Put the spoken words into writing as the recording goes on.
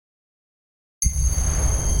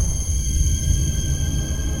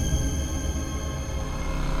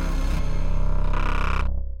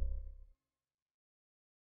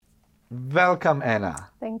Welcome, Anna.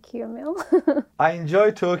 Thank you, Emil. I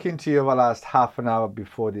enjoyed talking to you over the last half an hour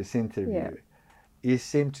before this interview. Yeah. You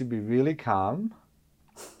seem to be really calm.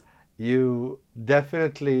 You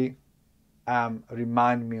definitely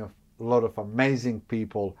remind me of a lot of amazing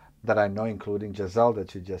people that I know, including Giselle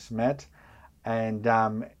that you just met. And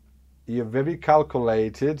you're very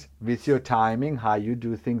calculated with your timing, how you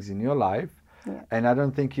do things in your life. Yeah. And I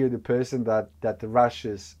don't think you're the person that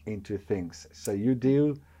rushes into things. So you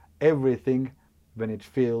do everything when it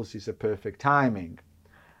feels is a perfect timing.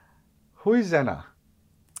 Who is Anna?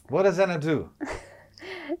 What does Anna do?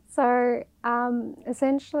 So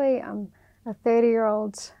essentially, I'm a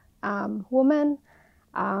 30-year-old woman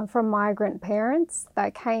from migrant parents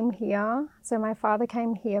that came here. So my father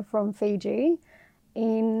came here from Fiji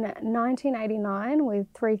in 1989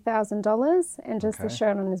 with $3,000 and just a Okay.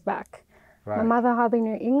 shirt on his back. My Right. mother hardly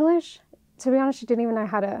knew English. To be honest, she didn't even know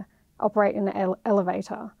how to operate in an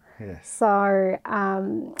elevator. Yes. So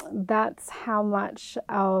that's how much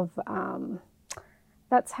of,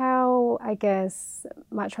 that's how, I guess,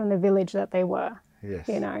 much from the village that they were. Yes.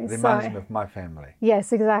 You know, Reminds so- me of my family.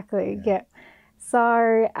 Yes, exactly. Yeah.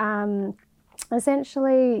 So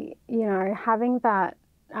essentially, you know, having that,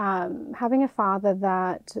 having a father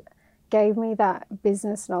that gave me that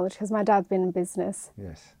business knowledge, because my dad's been in business,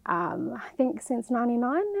 Yes. I think since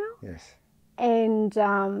 99 now. Yes. And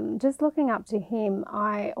just looking up to him,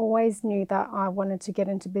 I always knew that I wanted to get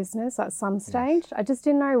into business at some stage. I just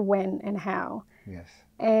didn't know when and how. Yes.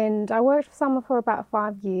 And I worked for someone for about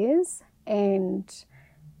 5 years. And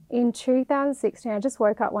in 2016, I just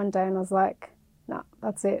woke up one day and I was like, no,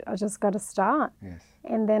 that's it. I just got to start. Yes.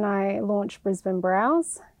 And then I launched Brisbane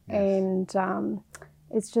Browse. Yes. And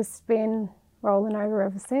it's just been rolling over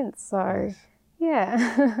ever since. So,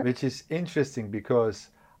 Yes. yeah. Which is interesting because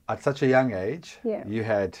at such a young age, Yeah. you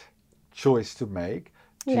had choice to make.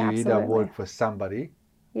 Do Yeah, you either absolutely. work for somebody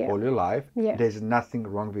Yeah. all your life? Yeah. There's nothing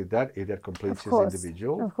wrong with that if that completes Of you course. as an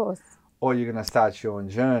individual. Of course. Or you're going to start your own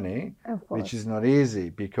journey, Of course. which is not easy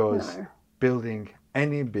because No. building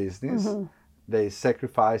any business, there's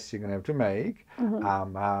sacrifice you're going to have to make,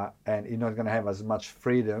 and you're not going to have as much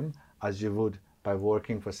freedom as you would by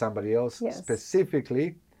working for somebody else, Yes.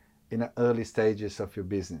 specifically in the early stages of your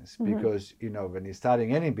business. Because, you know, when you're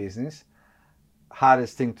starting any business,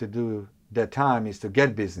 hardest thing to do that time is to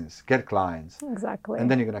get business, get clients, Exactly. and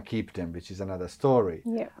then you're going to keep them, which is another story.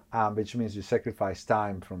 Yeah. Which means you sacrifice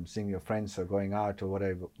time from seeing your friends or going out or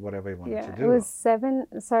whatever you wanted to Yeah. do. It was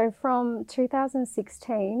so from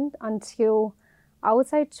 2016 until I would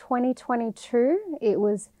say 2022, it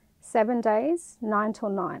was 7 days, 9 till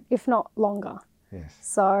 9, if not longer. Yes.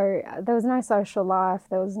 So there was no social life,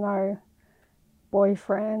 there was no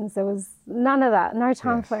boyfriends, there was none of that, no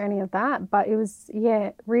time Yes. for any of that. But it was,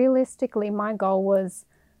 realistically, my goal was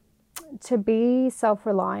to be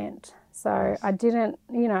self-reliant. So Yes. I didn't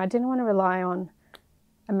want to rely on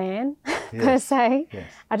a man per Yes. se.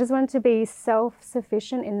 Yes. I just wanted to be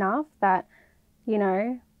self-sufficient enough that, you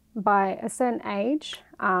know, by a certain age,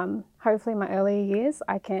 hopefully in my earlier years,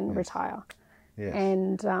 I can retire. Yes.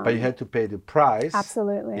 And But you had to pay the price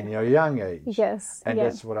absolutely. in your young age. Yes. And yeah.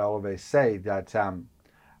 that's what I always say, that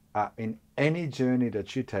in any journey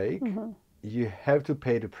that you take, you have to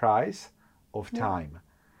pay the price of time.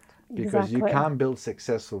 Because you Exactly. can't build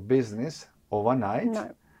successful business overnight.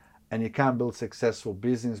 No. And you can't build successful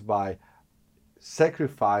business by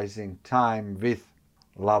sacrificing time with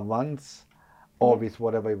loved ones or with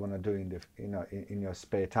whatever you want to do in your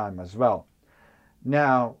spare time as well.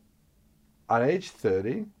 Now, at age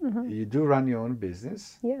 30, you do run your own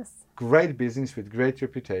business, Yes. great business with great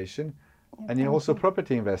reputation, and you're also a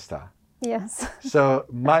property investor. Yes. So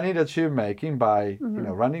money that you're making by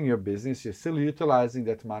running your business, you're still utilizing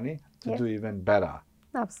that money to do even better.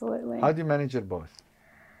 Absolutely. How do you manage it both?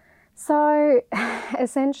 So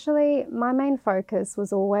essentially, my main focus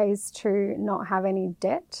was always to not have any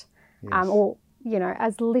debt, Yes. or, you know,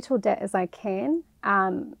 as little debt as I can.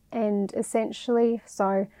 And essentially,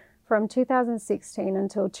 so from 2016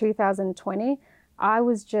 until 2020, I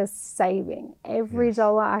was just saving every Yes.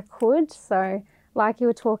 dollar I could. So like you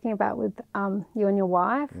were talking about with you and your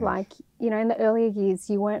wife, like, you know, in the earlier years,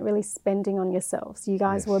 you weren't really spending on yourselves. You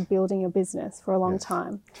guys Yes. were building your business for a long Yes.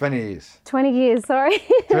 time. 20 years. 20 years, sorry.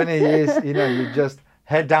 20 years, you just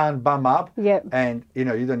head down, bum up, Yep. and, you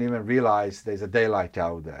don't even realize there's a daylight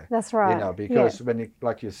out there. That's right. Because when you,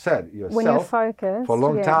 like you said, yourself, When you're focused. for a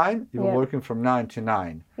long yeah. time, you were Yeah. working from 9 to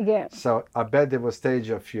 9. Yeah. So I bet there was a stage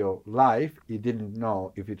of your life you didn't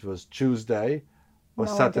know if it was Tuesday or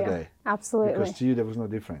No Saturday. idea. Absolutely. Because to you, there was no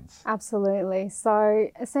difference. Absolutely. So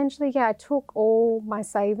essentially, I took all my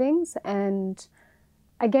savings and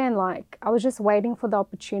again, like I was just waiting for the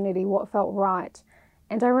opportunity, what felt right.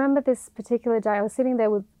 And I remember this particular day, I was sitting there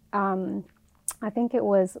with, I think it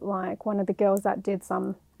was like one of the girls that did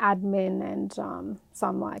some admin and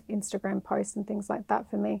some like Instagram posts and things like that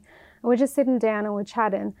for me. And we're just sitting down and we're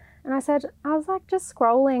chatting. And I was like just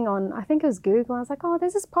scrolling on, I think it was Google. I was like, oh,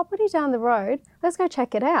 there's this property down the road. Let's go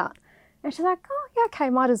check it out. And she's like, oh, yeah, okay,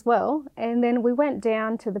 might as well. And then we went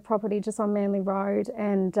down to the property just on Manly Road.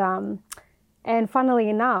 And funnily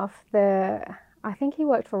enough, I think he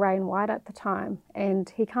worked for Ray and White at the time. And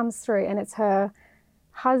he comes through and it's her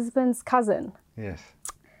husband's cousin. Yes.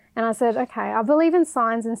 And I said, okay, I believe in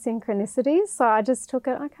signs and synchronicities. So I just took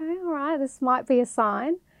it, okay, all right, this might be a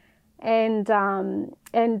sign. And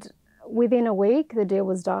within a week, the deal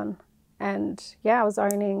was done. And yeah, I was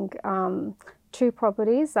owning 2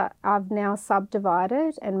 properties that I've now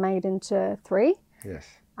subdivided and made into 3. Yes.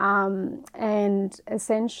 And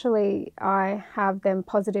essentially, I have them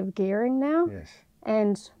positive gearing now. Yes.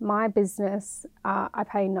 And my business, I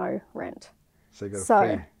pay no rent. So you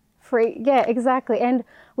got Free, yeah, exactly. And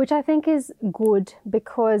which I think is good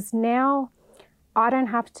because now I don't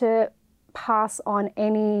have to pass on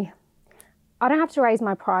I don't have to raise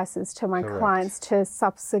my prices to my clients to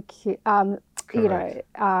substitute,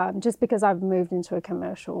 just because I've moved into a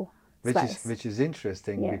commercial space. Which is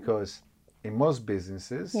interesting because in most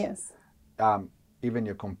businesses, yes, even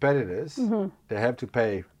your competitors, they have to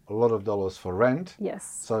pay a lot of dollars for rent. Yes.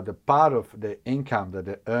 So the part of the income that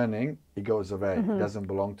they're earning, it goes away. It doesn't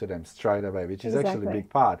belong to them straight away, which is actually a big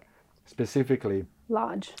part, specifically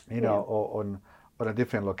large, on a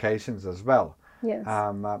different locations as well. Yes.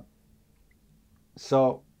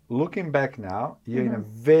 So looking back now, you're in a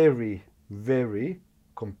very, very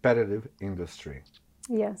competitive industry.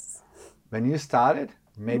 Yes. When you started,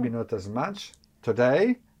 maybe not as much.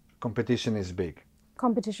 Today, competition is big.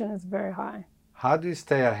 Competition is very high. How do you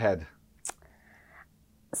stay ahead?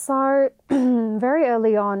 So very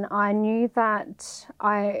early on, I knew that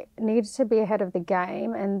I needed to be ahead of the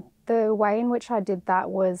game. And the way in which I did that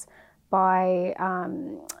was by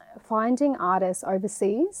finding artists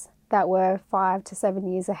overseas that were 5 to 7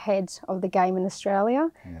 years ahead of the game in Australia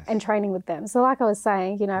and training with them. So like I was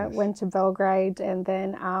saying, went to Belgrade and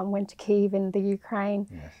then went to Kyiv in the Ukraine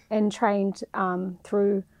and trained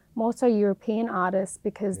through more so European artists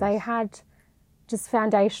because they had just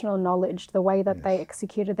foundational knowledge, the way that they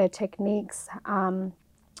executed their techniques,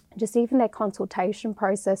 just even their consultation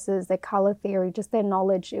processes, their color theory, just their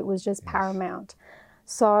knowledge, it was just paramount.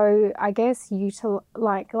 So I guess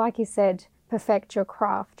like you said, perfect your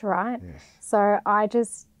craft, right? Yes. So I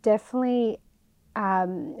just definitely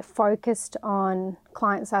focused on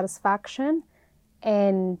client satisfaction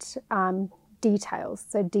and details,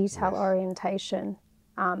 so detail orientation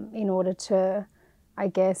in order to, I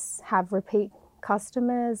guess, have repeat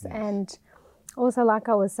customers and also, like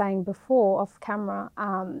I was saying before off camera,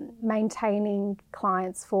 maintaining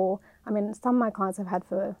clients some of my clients I've had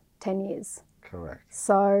for 10 years. Correct.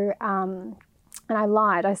 So, and I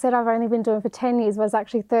lied. I said I've only been doing it for 10 years, but it's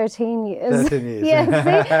actually 13 years. 13 years. Yeah,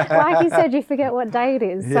 see, like you said, you forget what day it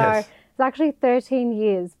is. Yes. So it's actually 13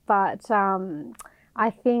 years. But I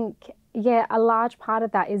think, a large part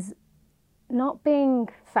of that is not being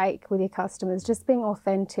fake with your customers, just being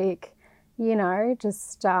authentic,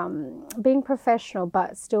 just being professional,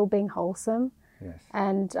 but still being wholesome. Yes.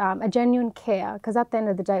 And a genuine care, because at the end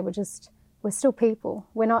of the day, we're still people.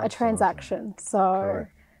 We're not a transaction. So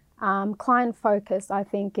client focus, I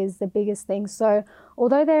think, is the biggest thing. So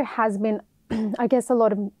although there has been, I guess, a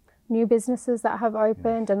lot of new businesses that have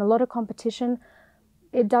opened and a lot of competition,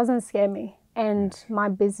 it doesn't scare me. And my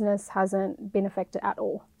business hasn't been affected at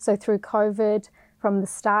all. So through COVID, from the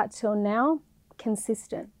start till now,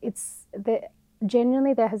 consistent.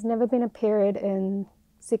 Genuinely, there has never been a period in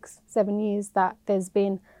 6-7 years that there's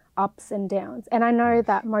been ups and downs. And I know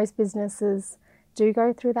that most businesses do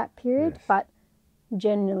go through that period, but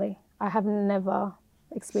genuinely, I have never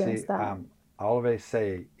experienced that. I always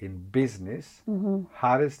say in business,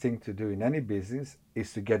 hardest thing to do in any business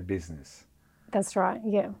is to get business. That's right,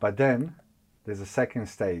 yeah. But then there's a second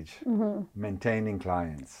stage, maintaining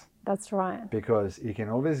clients. That's right. Because you can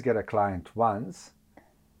always get a client once.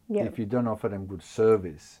 If you don't offer them good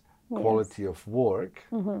service, quality of work,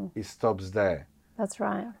 it stops there. That's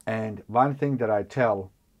right. And one thing that I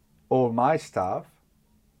tell all my staff,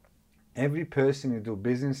 every person you do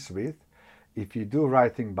business with, if you do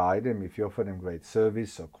right thing by them, if you offer them great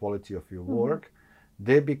service or quality of your work,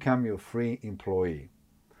 they become your free employee.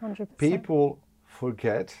 100%. People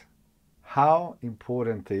forget how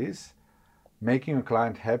important it is making a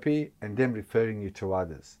client happy and then referring you to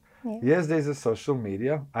others. Yes, there's a social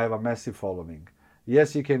media. I have a massive following.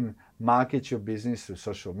 Yes, you can market your business through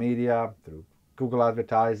social media, through Google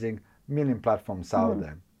advertising, million platforms out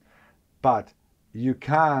there. But you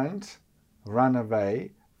can't run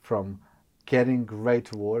away from getting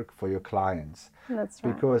great work for your clients. That's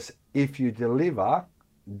right. Because if you deliver,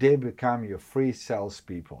 they become your free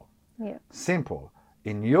salespeople. Yeah. Simple.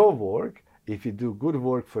 In your work, if you do good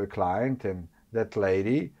work for a client and that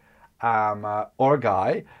lady or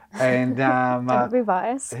guy, and Don't be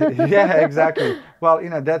biased. yeah, exactly. Well,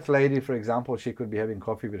 that lady, for example, she could be having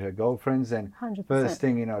coffee with her girlfriends, and 100%. first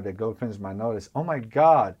thing, the girlfriends might notice, oh my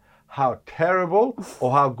God, how terrible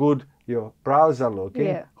or how good your brows are looking.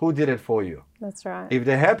 Yeah. Who did it for you? That's right. If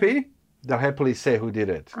they're happy, they'll happily say who did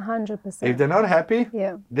it. 100%. If they're not happy,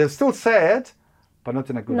 yeah. they'll still say it, but not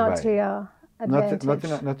in a good way. Not to your advantage.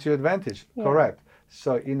 Not to your advantage. Yeah. Correct.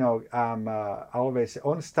 So, I always say,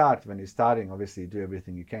 on start, when you're starting, obviously you do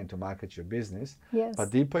everything you can to market your business. Yes.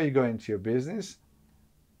 But deeper you go into your business,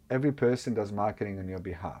 every person does marketing on your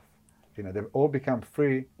behalf. They all become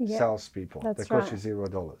free salespeople. That's They cost right. you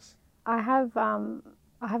 $0. I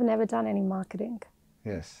have never done any marketing.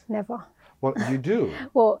 Yes. Never. Well, you do.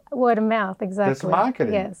 Well, word of mouth, exactly. That's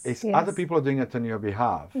marketing. Yes. It's yes. other people are doing it on your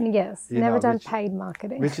behalf. Yes. Never done paid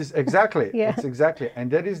marketing. Which is exactly. Yeah. It's exactly. And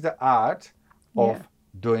that is the art of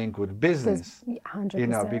doing good business.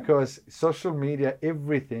 100%. Because social media,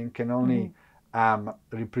 everything can only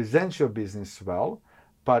represent your business well.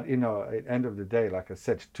 But, at the end of the day, like I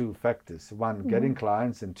said, two factors. One, getting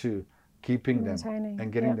clients, and two, keeping them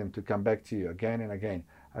and getting them to come back to you again and again.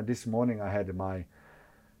 This morning I had my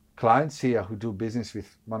clients here who do business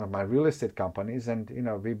with one of my real estate companies, and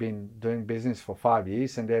we've been doing business for 5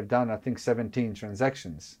 years, and they've done, I think, 17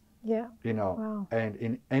 transactions. Yeah. Wow. And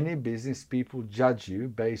in any business, people judge you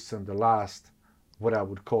based on the last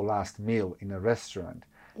meal in a restaurant.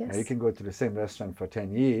 Yes. Now, you can go to the same restaurant for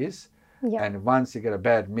 10 years, yeah. and once you get a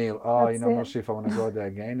bad meal, I'm not sure if I want to go there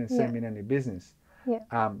again, and same in any business.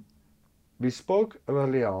 Yeah. We spoke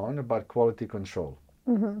earlier on about quality control.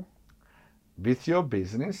 With your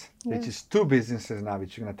business, which is two businesses now,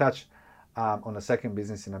 which you're going to touch on a second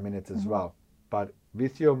business in a minute as well. But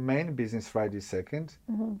with your main business right this second,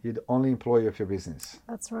 you're the only employee of your business.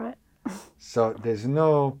 That's right. So there's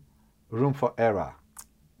no room for error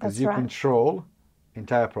because you control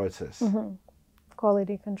entire process.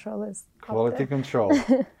 Quality control is Quality control.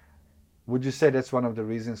 Would you say that's one of the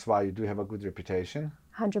reasons why you do have a good reputation?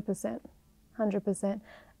 100%. 100%.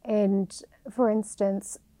 And for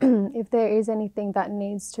instance, if there is anything that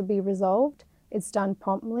needs to be resolved, it's done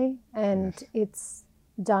promptly and it's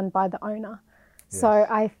done by the owner. Yes. So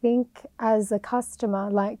I think as a customer,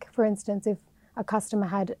 like for instance, if a customer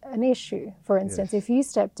had an issue, for instance, if you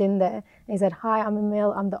stepped in there and you said, hi, I'm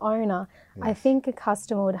Emil, I'm the owner, I think a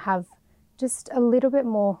customer would have just a little bit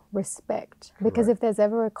more respect. Because if there's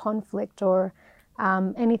ever a conflict or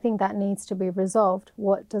anything that needs to be resolved,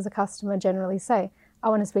 what does a customer generally say? I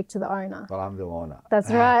want to speak to the owner. Well, I'm the owner. That's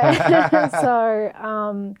right. So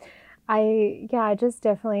I just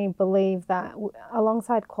definitely believe that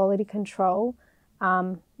alongside quality control,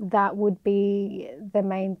 that would be the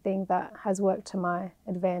main thing that has worked to my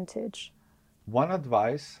advantage. One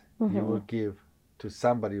advice you would give to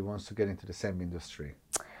somebody who wants to get into the same industry?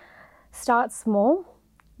 Start small.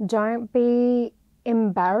 Don't be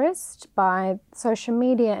embarrassed by social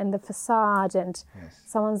media and the facade and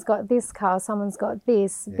someone's got this car, someone's got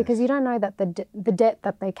this, because you don't know that the debt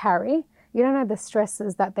that they carry, you don't know the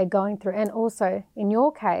stresses that they're going through. And also in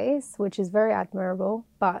your case, which is very admirable,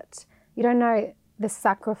 but you don't know the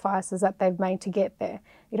sacrifices that they've made to get there.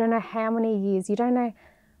 You don't know how many years, you don't know,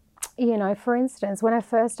 for instance, when I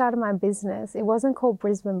first started my business, it wasn't called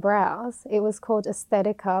Brisbane Brows, it was called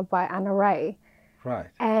Aesthetica by Anna Ray. Right.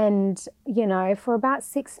 And, for about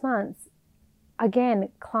 6 months, again,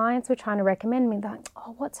 clients were trying to recommend me. They're like,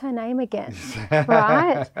 oh, what's her name again?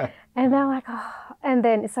 Right? And they're like, oh, and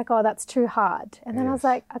then it's like, oh, that's too hard. And then I was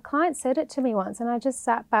like, a client said it to me once and I just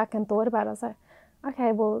sat back and thought about it. I was like,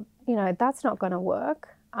 okay, well, that's not going to work.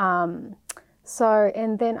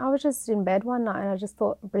 And then I was just in bed one night and I just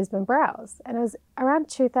thought Brisbane Brows. And it was around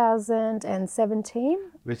 2017.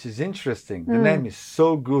 Which is interesting. The name is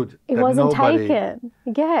so good. It wasn't taken.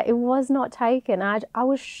 Yeah, it was not taken. I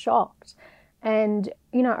was shocked. And,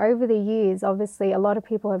 over the years, obviously, a lot of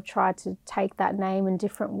people have tried to take that name in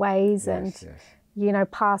different ways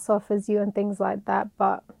pass offers you and things like that.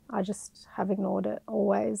 But I just have ignored it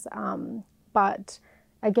always. But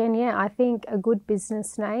again, I think a good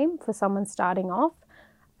business name for someone starting off,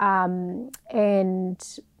 and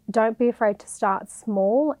don't be afraid to start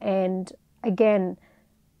small. And again,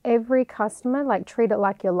 every customer, treat it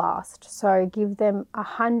like your last. So give them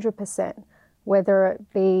 100%. whether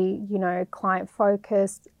it be, you know, client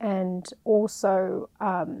focused, and also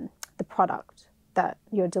the product that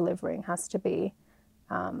you're delivering has to be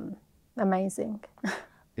amazing.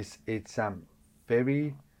 It's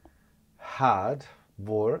very hard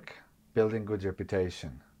work building good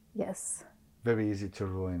reputation. Yes. Very easy to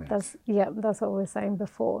ruin it. That's what we were saying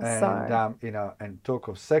before. And you know, and talk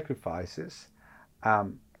of sacrifices,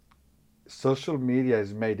 social media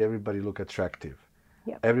has made everybody look attractive.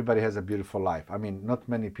 Yep. Everybody has a beautiful life. I mean, not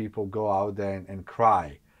many people go out there and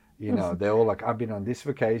cry. You know, they're all like, I've been on this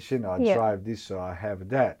vacation, or I drive this, or I have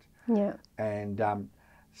that. Yeah. And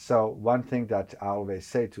so one thing that I always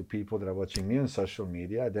say to people that are watching me on social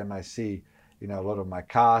media, they might see, you know, a lot of my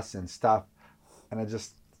cars and stuff, and I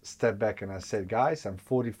just step back and I said, guys, I'm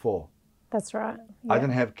 44. That's right. Yeah. I don't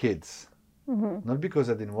have kids. Not because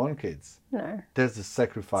I didn't want kids. No. There's the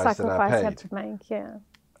sacrifice that I you paid. have to make, yeah.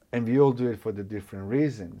 And we all do it for the different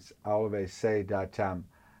reasons. I always say that,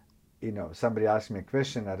 you know, somebody asked me a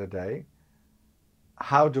question the other day,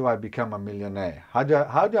 how do I become a millionaire? How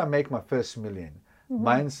do I make my first million?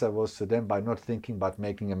 My answer was to them, by not thinking about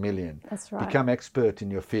making $1 million. That's right. Become expert in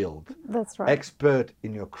your field. That's right. Expert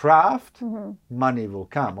in your craft, money will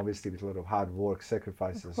come, obviously with a lot of hard work,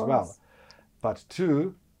 sacrifice as well. But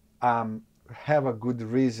two, have a good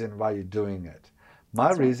reason why you're doing it.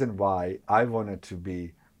 My reason why I wanted to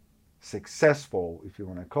be successful, if you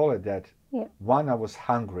want to call it that, one, I was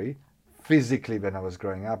hungry physically when I was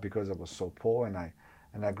growing up because I was so poor, and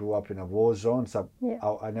I grew up in a war zone, so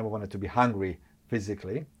I never wanted to be hungry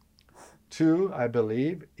physically. Two, I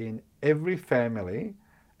believe in every family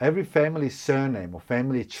surname or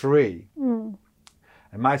family tree, and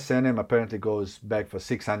my surname apparently goes back for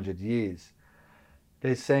 600 years.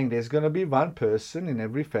 They're saying there's going to be one person in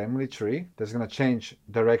every family tree that's going to change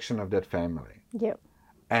direction of that family. Yep.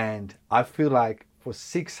 And I feel like for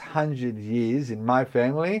 600 years in my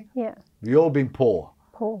family, we all been poor.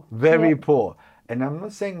 Very poor. And I'm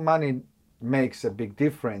not saying money makes a big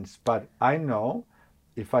difference, but I know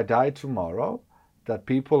if I die tomorrow, that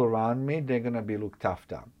people around me, they're going to be looked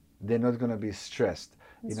after. They're not going to be stressed.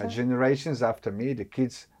 That's you know, generations after me, the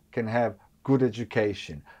kids can have good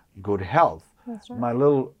education, good health. That's right. My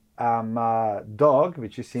little dog,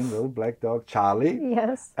 which you see, little black dog, Charlie.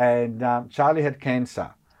 Yes. And Charlie had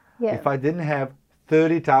cancer. Yeah. If I didn't have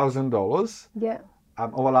 $30,000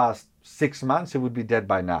 over the last 6 months, he would be dead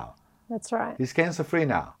by now. That's right. He's cancer free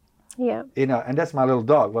now. Yeah. You know, and that's my little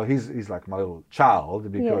dog. Well, he's like my little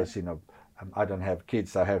child because, you know, I don't have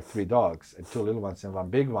kids. I have 3 dogs, 2 little ones and 1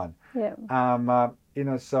 big one. Yeah. You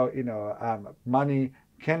know, so, you know, money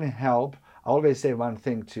can help. I always say one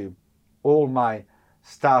thing to all my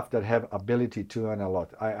staff that have ability to earn a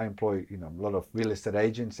lot. I employ, you know, a lot of real estate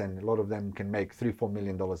agents, and a lot of them can make $3-4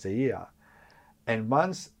 million a year. And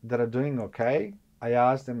ones that are doing okay, I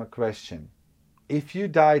ask them a question. If you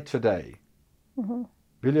die today, will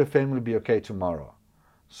your family be okay tomorrow?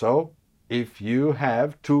 So if you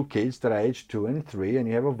have 2 kids that are aged 2 and 3, and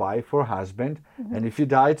you have a wife or husband, and if you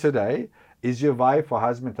die today, is your wife or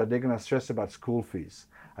husband, are they going to stress about school fees?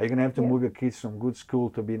 Are you going to have to move your kids from good school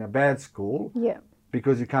to be in a bad school? Yeah.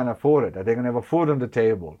 Because you can't afford it? Are they going to have a food on the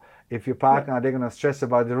table? If your partner, are they going to stress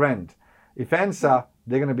about the rent? If answer,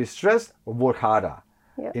 they're going to be stressed or work harder.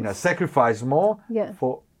 Yeah. You know, sacrifice more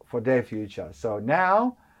for their future. So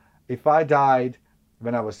now, if I died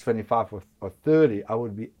when I was 25 or 30, I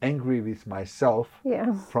would be angry with myself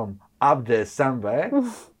from up there somewhere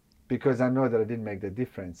because I know that I didn't make the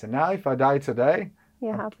difference. And now if I die today,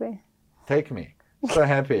 you're happy. Take me. So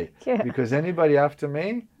happy. Because anybody after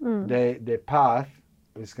me, their path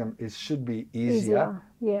should be easier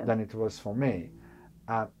than it was for me.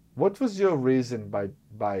 What was your reason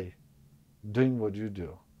by doing what you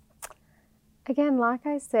do? Again, like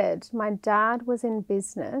I said, my dad was in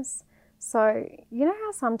business. So, you know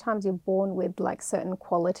how sometimes you're born with like certain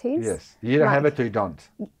qualities? Yes. You don't have it or you don't.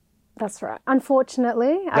 That's right.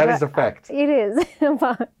 Unfortunately. That is a fact. It is.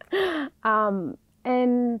 But,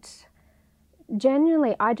 and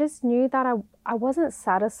genuinely, I just knew that I wasn't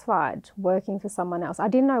satisfied working for someone else. I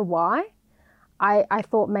didn't know why. I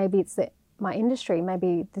thought maybe it's my industry,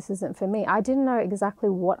 maybe this isn't for me. I didn't know exactly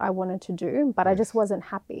what I wanted to do, but I just wasn't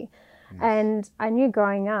happy. And I knew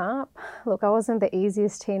growing up, look, I wasn't the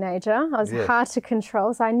easiest teenager. I was hard to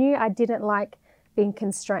control. So I knew I didn't like being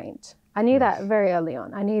constrained. I knew that very early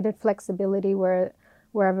on. I needed flexibility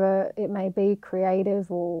wherever it may be,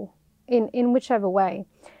 creative or in whichever way.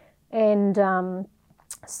 And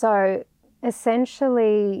so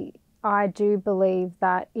essentially, I do believe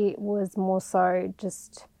that it was more so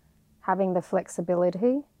just having the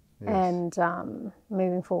flexibility and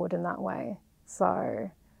moving forward in that way.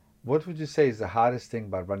 So What would you say is the hardest thing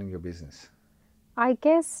about running your business? I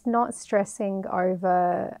guess not stressing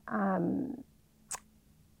over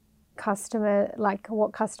like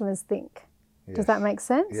what customers think. Does that Yes. make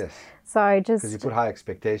sense? Yes. So Because you just, put high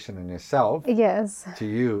expectation on yourself. yes, To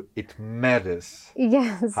you, it matters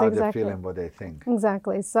yes, how they feel exactly. and what they think.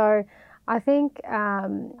 Exactly. So I think,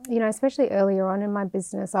 especially earlier on in my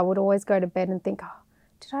business, I would always go to bed and think,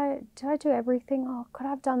 oh, did I do everything? Oh, could I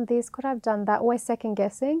have done this? Could I have done that? Always second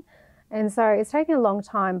guessing. And so it's taken a long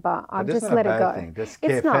time, but But I've that's just not a let it bad go. thing. That's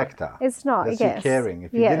care It's not. factor. It's not. That's you Yes. caring.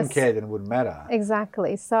 If you didn't care, then it wouldn't matter.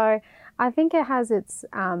 Exactly. So I think it has its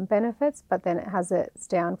benefits, but then it has its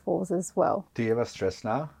downfalls as well. Do you ever stress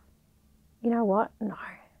now? You know what? No,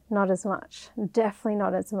 not as much. Definitely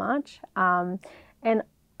not as much. And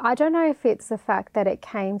I don't know if it's the fact that it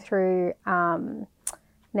came through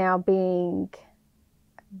now being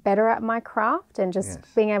better at my craft and just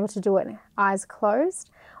Yes. being able to do it eyes closed,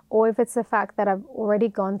 or if it's the fact that I've already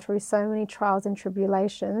gone through so many trials and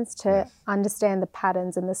tribulations to Yes. understand the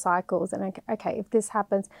patterns and the cycles. And okay, if this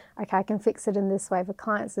happens, okay, I can fix it in this way. If a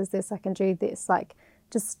client says this, I can do this. Like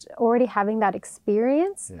just already having that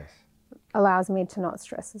experience Yes. allows me to not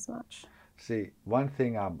stress as much. See, one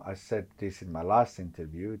thing I said this in my last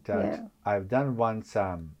interview that Yeah. I've done once.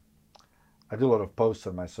 I do a lot of posts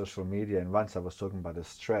on my social media, and once I was talking about the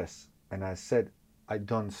stress, and I said I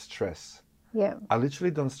don't stress. Yeah. I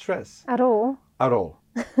literally don't stress At all. at all,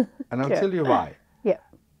 and I'll Yeah. tell you why. Yeah.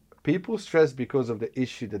 People stress because of the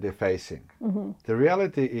issue that they're facing. Mm-hmm. The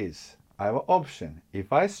reality is, I have an option.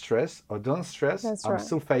 If I stress or don't stress, That's I'm right.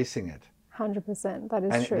 still facing it. 100%. That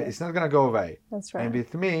is And true. it's not going to go away. That's right. And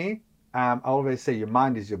with me, I always say your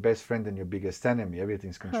mind is your best friend and your biggest enemy.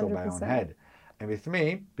 Everything's controlled by your own 100%. head. And with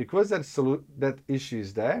me, because that issue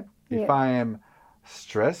is there, if Yeah. I am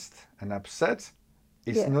stressed and upset,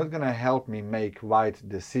 it's Yeah. not going to help me make right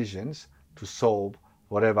decisions to solve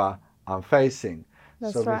whatever I'm facing.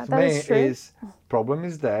 That's so right. with That me is true. problem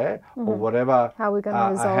is there or whatever How are we going to I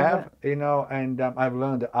resolve have, it? and I've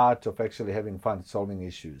learned the art of actually having fun solving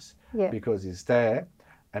issues Yeah. because it's there,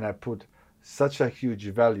 and I put such a huge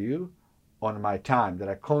value on my time that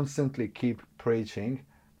I constantly keep preaching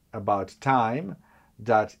about time.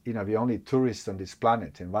 That we're only tourists on this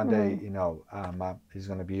planet, and one day it's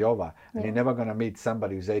going to be over, and you're never going to meet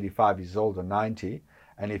somebody who's 85 years old or 90.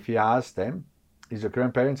 And if you ask them, is your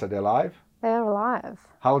grandparents, are they alive? They're alive.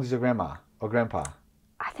 How old is your grandma or grandpa?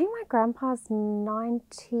 I think my grandpa's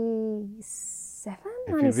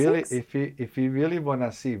 97, If you really want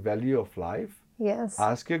to see value of life, Yes.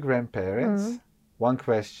 ask your grandparents one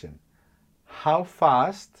question: how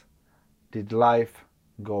fast did life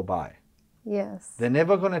go by? Yes. They're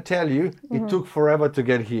never going to tell you it took forever to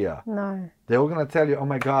get here. No. They're all going to tell you, oh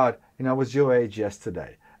my God, I was your age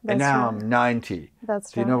yesterday, and That's now right. I'm 90.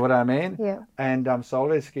 That's Do you know what I mean? Yeah. And so I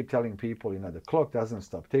always keep telling people, the clock doesn't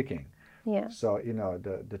stop ticking. Yeah. So,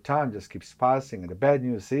 the time just keeps passing. And the bad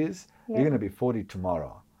news is Yeah. you're going to be 40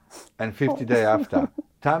 tomorrow and 50 day after.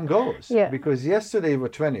 Time goes. Yeah. Because yesterday you were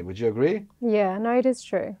 20. Would you agree? Yeah. No, it is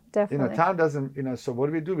true. Definitely. Time doesn't, so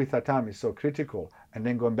what we do with our time is so critical. And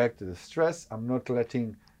then going back to the stress, I'm not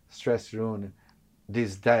letting stress ruin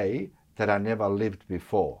this day that I never lived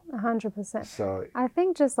before. 100%. So, I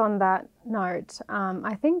think just on that note,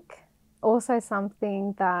 I think also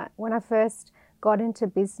something that when I first got into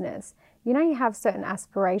business, you have certain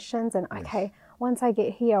aspirations and okay, once I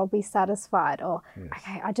get here, I'll be satisfied, or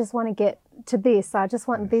okay, I just want to get to this, I just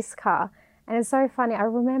want this car. And it's so funny. I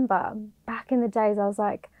remember back in the days, I was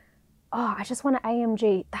like, oh, I just want an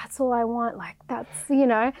AMG. That's all I want. Like that's,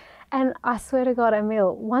 and I swear to God,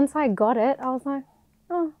 Emil, once I got it, I was like,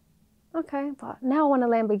 oh, okay, but now I want a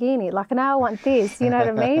Lamborghini. Like now I want this, you know what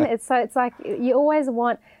I mean? It's like you always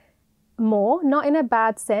want more, not in a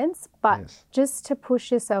bad sense, but just to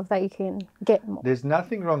push yourself that you can get more. There's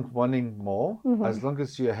nothing wrong wanting more as long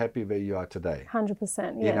as you're happy where you are today.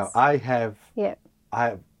 100%, yes. I have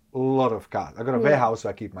a lot of cars. I got a warehouse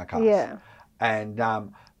where I keep my cars. Yeah. And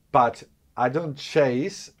but I don't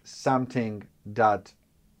chase something that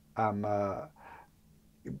I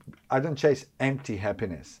don't chase empty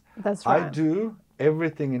happiness. That's right. I do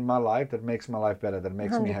everything in my life that makes my life better, that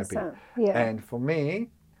makes me happy. 100%, yeah. And for me,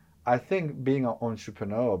 I think being an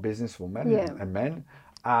entrepreneur or businesswoman and men,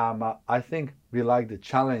 I think we like the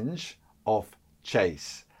challenge of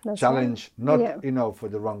chase. That's challenge, right. not for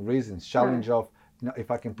the wrong reasons. Challenge of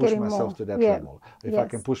if I can push Getting myself more. to that Yeah. level, if I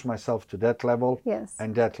can push myself to that level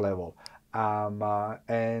and that level,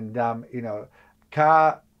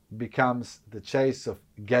 car becomes the chase of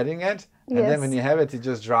getting it, and then when you have it, it's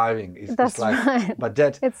just driving. That's it's like, right. but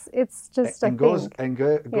that It's just a and goes thing.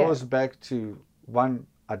 and goes back to one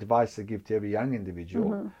advice I give to every young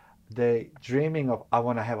individual. They're dreaming of, I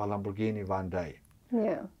want to have a Lamborghini one day.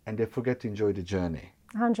 Yeah. And they forget to enjoy the journey.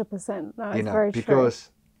 100%. No, You it's know, very true. because,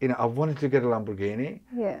 you know, I wanted to get a Lamborghini.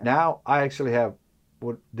 Yeah. Now I actually have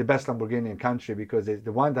the best Lamborghini in the country, because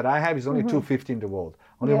the one that I have is only 250 in the world.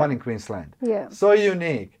 Only Yeah. one in Queensland. Yeah. So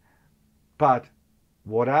unique. But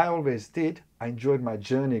what I always did, I enjoyed my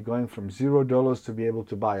journey going from $0 to be able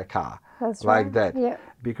to buy a car. That's like right. that. Yeah.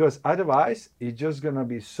 Because otherwise, you're just going to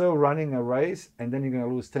be so running a race, and then you're going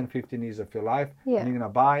to lose 10, 15 years of your life. Yeah. And you're going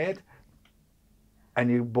to buy it, and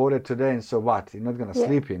you bought it today, and so what? You're not going to Yeah.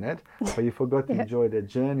 sleep in it, but you forgot to Yeah. enjoy the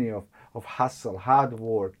journey of hustle, hard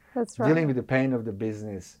work, That's right. dealing with the pain of the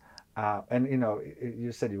business. And, you know,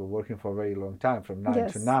 you said you were working for a very long time, from 9 to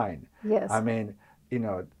Yes. 9. Yes. I mean, you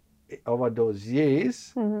know, over those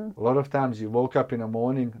years, a lot of times you woke up in the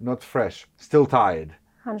morning not fresh, still tired.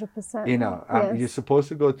 100%. You know, Yes. you're supposed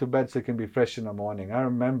to go to bed so you can be fresh in the morning. I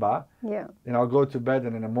remember, Yeah. you know, I'll go to bed,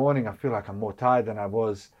 and in the morning I feel like I'm more tired than I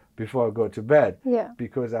was before I go to bed, Yeah.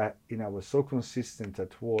 because I was so consistent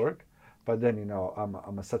at work. But then, you know,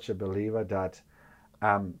 I'm such a believer that,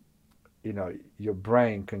 you know, your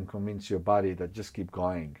brain can convince your body that just keep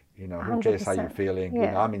going. You know, who cares how you're 100%. feeling? You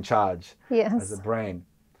Yeah. know, I'm in charge Yes. as a brain.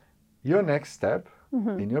 Your next step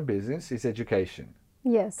in your business is education.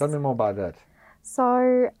 Yes. Tell me more about that.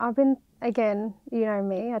 So I've been, again, you know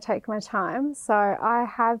me, I take my time. So I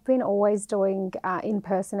have been always doing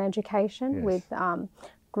in-person education Yes. with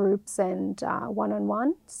groups and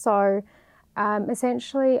one-on-one. So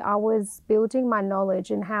essentially I was building my knowledge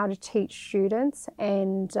in how to teach students,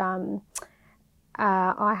 and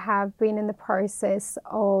I have been in the process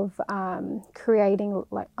of creating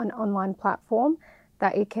like an online platform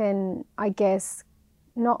that it can, I guess,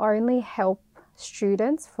 not only help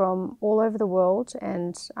students from all over the world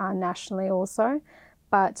and nationally also,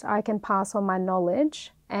 but I can pass on my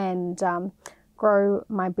knowledge and grow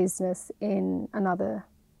my business in another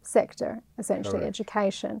sector, essentially Correct.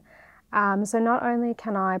 education. So not only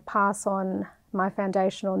can I pass on my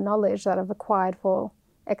foundational knowledge that I've acquired for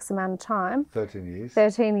X amount of time, 13 years.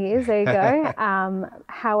 13 years, there you go.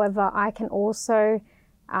 However, I can also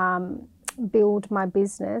build my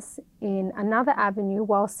business in another avenue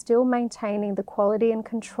while still maintaining the quality and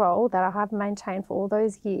control that I have maintained for all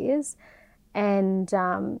those years, and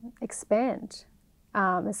expand,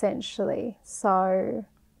 essentially. So,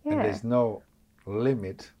 yeah. And there's no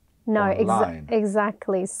limit No, online.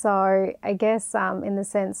 exactly. So I guess in the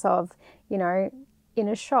sense of, you know, in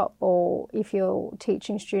a shop, or if you're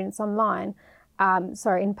teaching students online,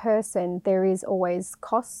 in person, there is always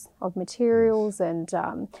costs of materials and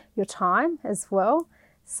your time as well.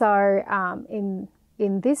 So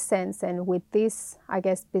in this sense, and with this, I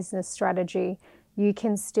guess, business strategy, you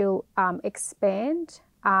can still expand,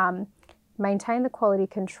 maintain the quality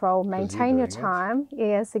control, maintain your doing it. time.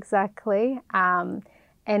 Yes, exactly.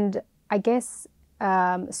 And I guess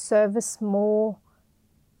service more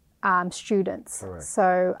students. Correct.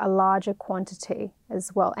 So a larger quantity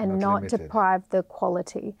as well, and Not not limited. deprive the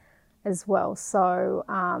quality as well. So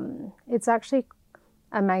it's actually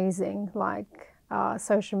amazing, like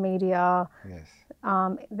social media, Yes.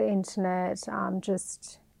 the internet,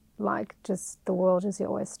 just the world is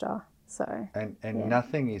your oyster. So And yeah.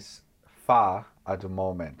 nothing is far at the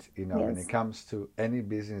moment. You know, when Yes. it comes to any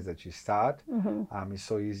business that you start, it's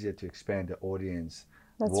so easier to expand the audience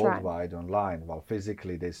That's right. worldwide online. While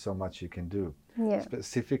physically, there's so much you can do. Yeah.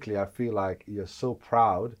 Specifically, I feel like you're so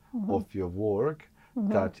proud of your work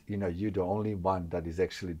that, you know, you're the only one that is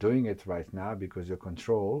actually doing it right now, because your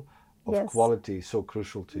control of Yes. quality is so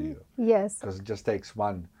crucial to you. Yes. Because it just takes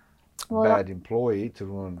one Well, bad employee to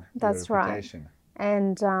ruin That's your right. reputation.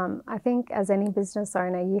 And I think as any business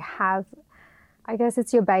owner, you have, I guess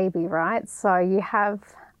it's your baby, right? So you have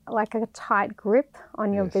like a tight grip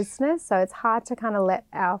on your Yes. business. So it's hard to kind of let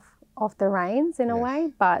off the reins in a Yes.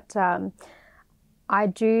 way. But I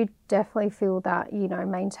do definitely feel that, you know,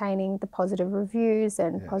 maintaining the positive reviews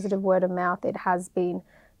and Yes. positive word of mouth, it has been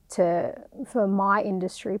for my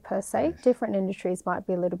industry per se. Yes. Different industries might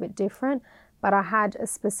be a little bit different, but I had a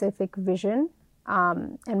specific vision,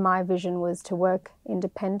 and my vision was to work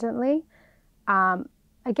independently.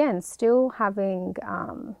 Again, still having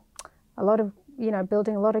a lot of, you know,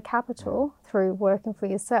 building a lot of capital through working for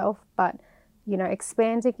yourself, but, you know,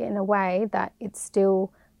 expanding in a way that it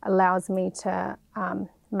still allows me to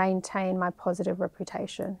maintain my positive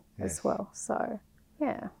reputation Yes. as well. So,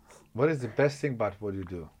 yeah. What is the best thing about what you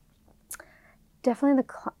do? Definitely the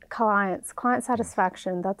client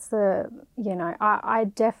satisfaction. That's the, you know, I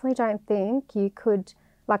definitely don't think you could,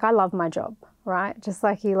 like, I love my job, right? Just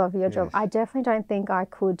like you love your job. Yes. I definitely don't think I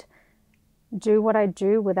could do what I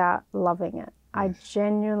do without loving it. I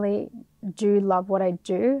genuinely do love what I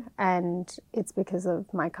do, and it's because of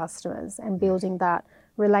my customers and building that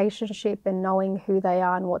relationship and knowing who they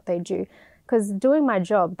are and what they do. Because doing my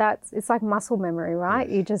job, it's like muscle memory, right?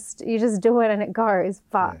 Yes. You just do it and it goes.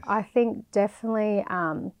 But Yes. I think definitely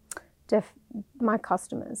my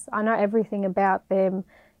customers, I know everything about them.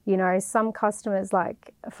 You know, some customers,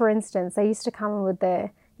 like for instance, they used to come in with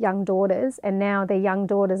their young daughters, and now their young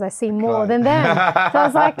daughters I see more than them. So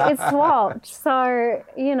it's like it's swapped. So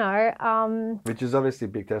you know, Which is obviously a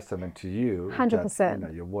big testament to you. 100%, That, you know,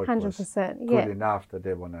 your work was 100%, good yeah. enough that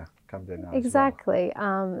they want to come there now Exactly.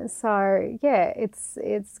 So yeah,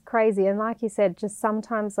 it's crazy, and like you said, just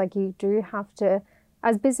sometimes like you do have to,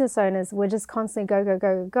 as business owners, we're just constantly go go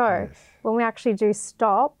go go go. Yes. When we actually do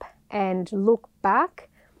stop and look back,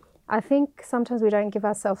 I think sometimes we don't give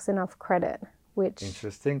ourselves enough credit. Which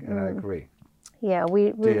Interesting, and I agree. yeah,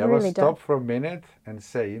 we Do you ever really stop don't. for a minute and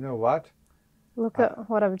say, you know what? Look at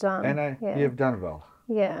what I've done. And you've done well.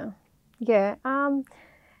 Yeah. Yeah.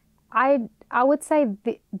 I would say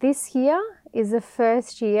this year is the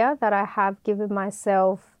first year that I have given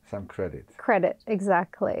myself Some credit. credit.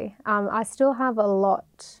 Exactly. I still have a long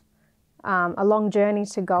journey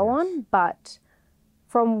to go on, but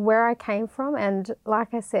from where I came from, and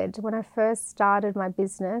like I said, when I first started my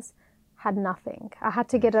business, had nothing. I had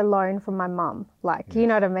to get a loan from my mum. Like, you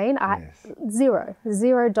know what I mean?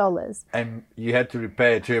 $0. And you had to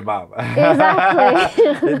repay it to your mom. Exactly.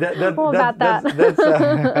 All about that.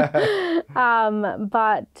 That's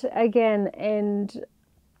but again, and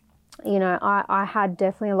you know, I had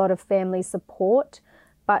definitely a lot of family support,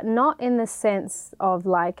 but not in the sense of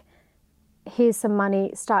like, here's some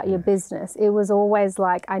money, start your business. It was always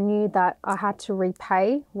like I knew that I had to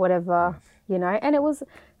repay whatever, you know, and it was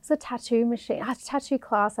a tattoo machine, a tattoo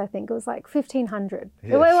class. I think it was like $1,500.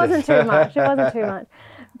 It wasn't too much. It wasn't too much,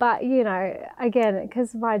 but you know, again,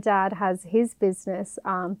 because my dad has his business,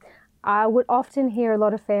 I would often hear a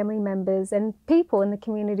lot of family members and people in the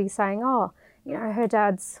community saying, "Oh, you know, her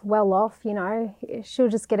dad's well off. You know, she'll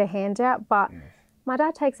just get a handout." But my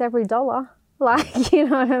dad takes every dollar. Like, you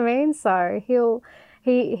know what I mean? So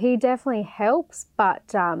he definitely helps,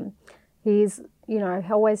 but he's, you know,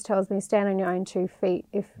 he always tells me stand on your own 2 feet.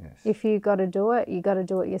 If you got to do it, you got to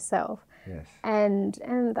do it yourself. Yes. And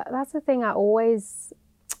that's the thing. I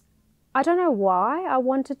don't know why I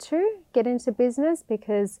wanted to get into business,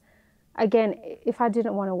 because again, if I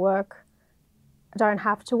didn't want to work, I don't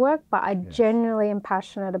have to work, but I genuinely am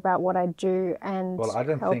passionate about what I do and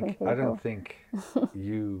helping people. I don't think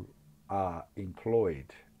you are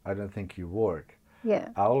employed. I don't think you work. Yeah.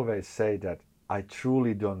 I always say that I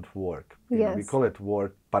truly don't work. You know, we call it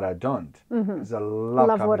work, but I don't. Because I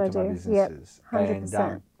love coming to my businesses. Yep. 100%. And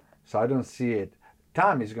so I don't see it.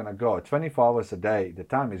 Time is going to go. 24 hours a day, the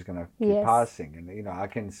time is going to keep passing. And, you know, I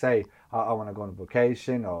can say, I want to go on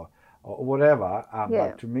vacation or whatever.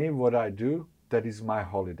 But to me, what I do, that is my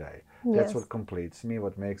holiday. That's what completes me,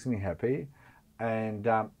 what makes me happy. And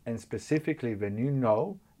specifically when you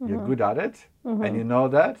know you're good at it and you know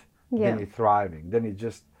that, then you're thriving. Then you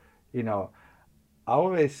just, you know, I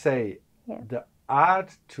always say the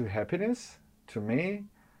art to happiness to me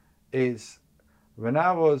is when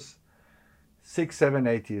I was 6, 7,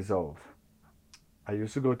 8 years old. I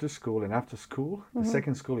used to go to school, and after school, the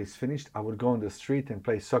second school is finished, I would go on the street and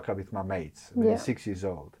play soccer with my mates when you're 6 years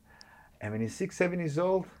old. And when you're 6, 7 years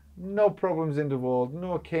old, no problems in the world,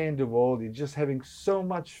 no care in the world. You're just having so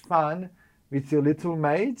much fun with your little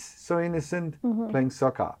mates, so innocent, playing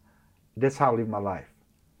soccer. That's how I live my life.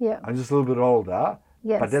 Yeah. I'm just a little bit older,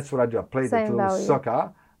 but that's what I do. I play that little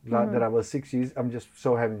soccer that I was 6 years. I'm just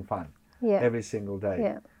so having fun every single day.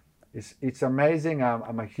 Yeah. It's amazing.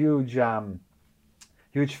 I'm a huge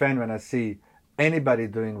fan when I see anybody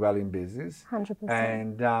doing well in business. 100%.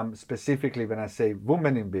 And specifically when I say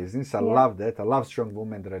women in business, I love that. I love strong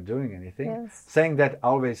women that are doing anything. Yes. Saying that, I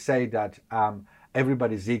always say that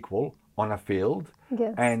everybody's equal on a field.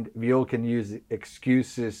 Yes. And we all can use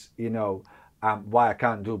excuses, you know, why I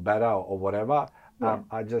can't do better or whatever. I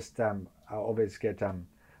always get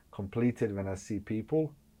completed when I see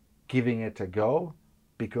people giving it a go,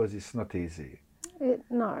 because it's not easy.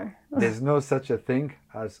 No. There's no such a thing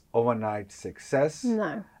as overnight success.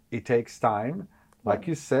 No. It takes time. Like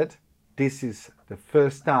you said, this is the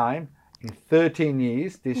first time in 13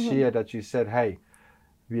 years this year that you said, hey,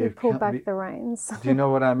 we pull back the reins. Do you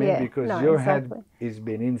know what I mean? Because your exactly. head is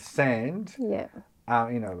been in sand. Yeah.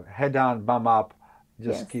 You know, head down, bum up,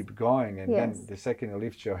 just keep going. And then the second you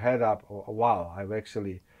lift your head up, oh, wow, I've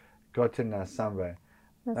actually gotten somewhere.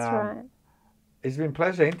 That's right. It's been a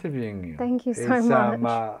pleasure interviewing you. Thank you so It's,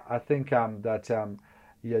 much. I think that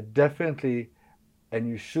you're definitely, and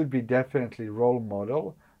you should be definitely role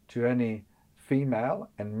model to any female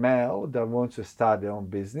and male that wants to start their own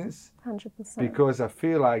business. 100%. Because I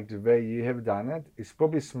feel like the way you have done it is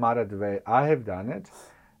probably smarter the way I have done it.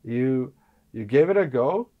 You gave it a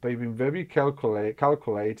go, but you've been very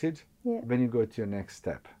calculated Yeah. when you go to your next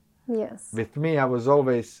step. Yes. With me, I was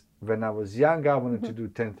always, when I was young, I wanted to do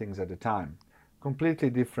 10 things at a time. Completely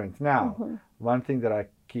different now. One thing that I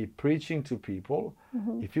keep preaching to people,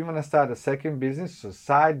 if you want to start a second business or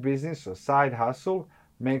side business or side hustle,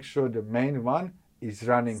 make sure the main one is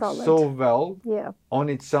running Solid. so well Yeah. on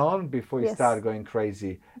its own before you Yes. start going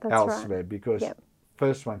crazy That's elsewhere. right. Because Yep.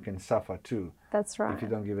 first one can suffer too That's right. if you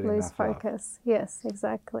don't give it Lose enough love. focus. Yes,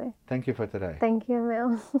 exactly. Thank you for today. Thank you,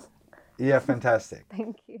 Emil. Yeah, fantastic.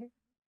 Thank you.